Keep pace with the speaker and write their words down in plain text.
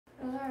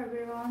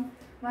everyone.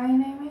 My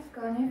name is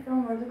Connie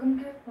from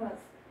Orangutans class.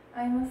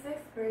 I'm a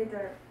 6th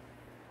grader.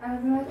 I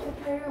would like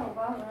to tell you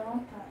about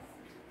orangutans.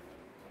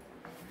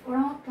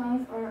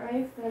 Orangutans are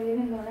apes that live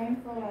in the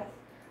rainforest.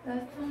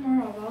 Let's talk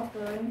more about the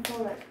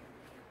rainforest.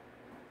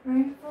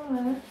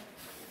 Rainforests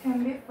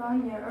can be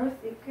found near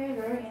Earth's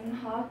equator in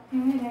hot,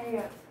 humid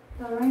areas.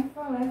 The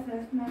rainforest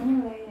has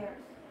many layers.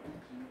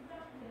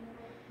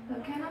 The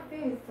canopy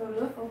is the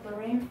roof of the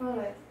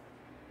rainforest.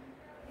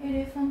 It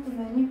is home to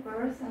many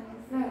birds and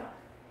insects.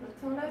 The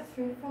tallest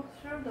tree forks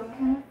through the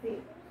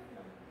canopy.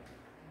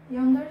 The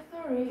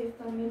understory is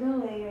the middle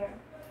layer.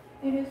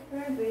 It is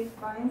filled with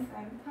vines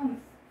and palms.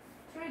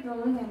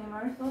 Tree-dwelling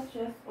animals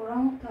such as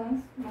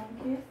orangutans,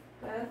 monkeys,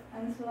 bats,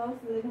 and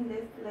sloths live in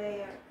this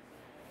layer.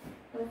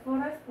 The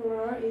forest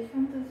floor is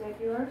home to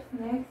jaguars,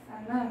 snakes,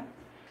 and ants.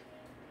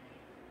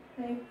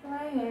 They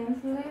play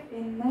and sleep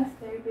in nests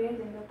they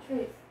build in the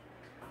trees.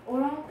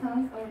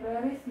 Orangutans are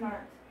very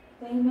smart.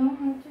 They know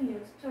how to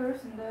use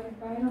tools in the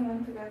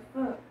environment to get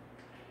food.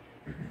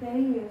 They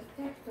use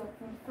sticks to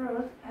open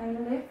fruit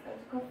and leaves as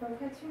cover for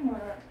catching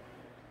water.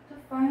 To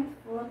find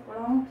food,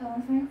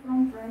 orangutans swing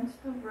from branch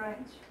to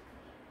branch.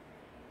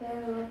 They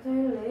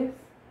rotate leaves,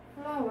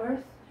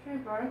 flowers, tree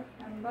bark,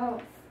 and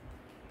boughs.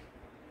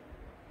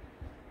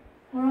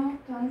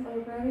 Orangutans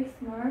are very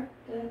smart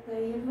that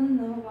they even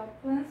know what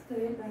plants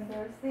to eat when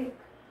they're sick.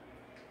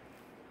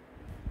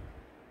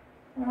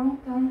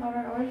 Orangutans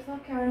are also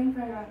caring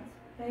parents.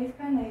 They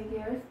spend 8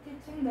 years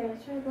teaching their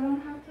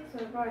children how to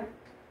survive.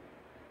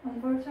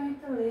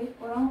 Unfortunately,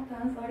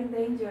 orangutans are in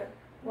danger.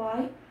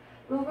 Why?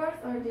 Loggers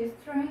are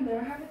destroying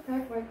their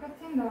habitat by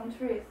cutting down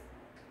trees.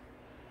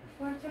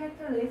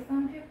 Fortunately,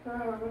 some people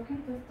are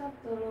working to stop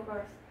the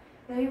loggers.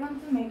 They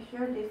want to make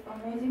sure these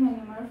amazing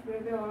animals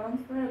will be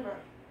around forever.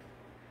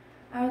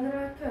 I would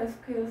like to ask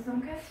you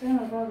some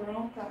questions about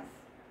orangutans.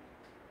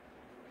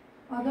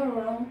 Other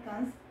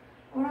orangutans.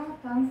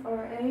 Orangutans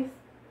are apes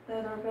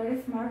that are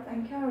very smart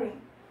and caring.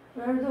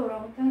 Where do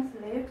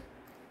orangutans live?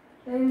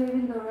 They live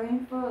in the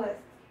rainforest.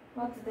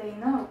 What do they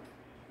know?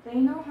 They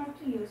know how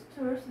to use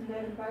tools in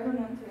their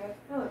environment to get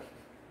food.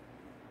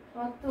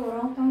 What do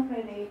orangutans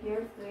spend 8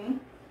 years doing?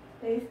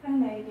 They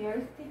spend 8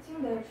 years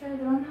teaching their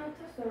children how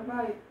to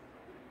survive.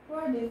 Who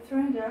are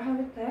destroying their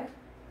habitat?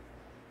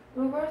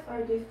 Loggers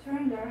are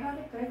destroying their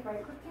habitat by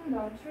cutting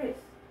down trees.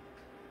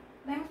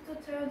 Thanks to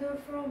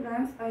childhood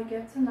programs, I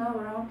get to know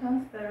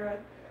orangutans better.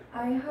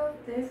 I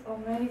hope these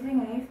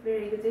amazing apes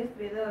will exist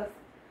with us.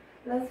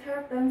 Let's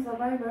help them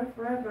survive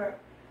forever.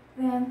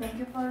 Then, thank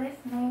you for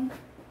listening.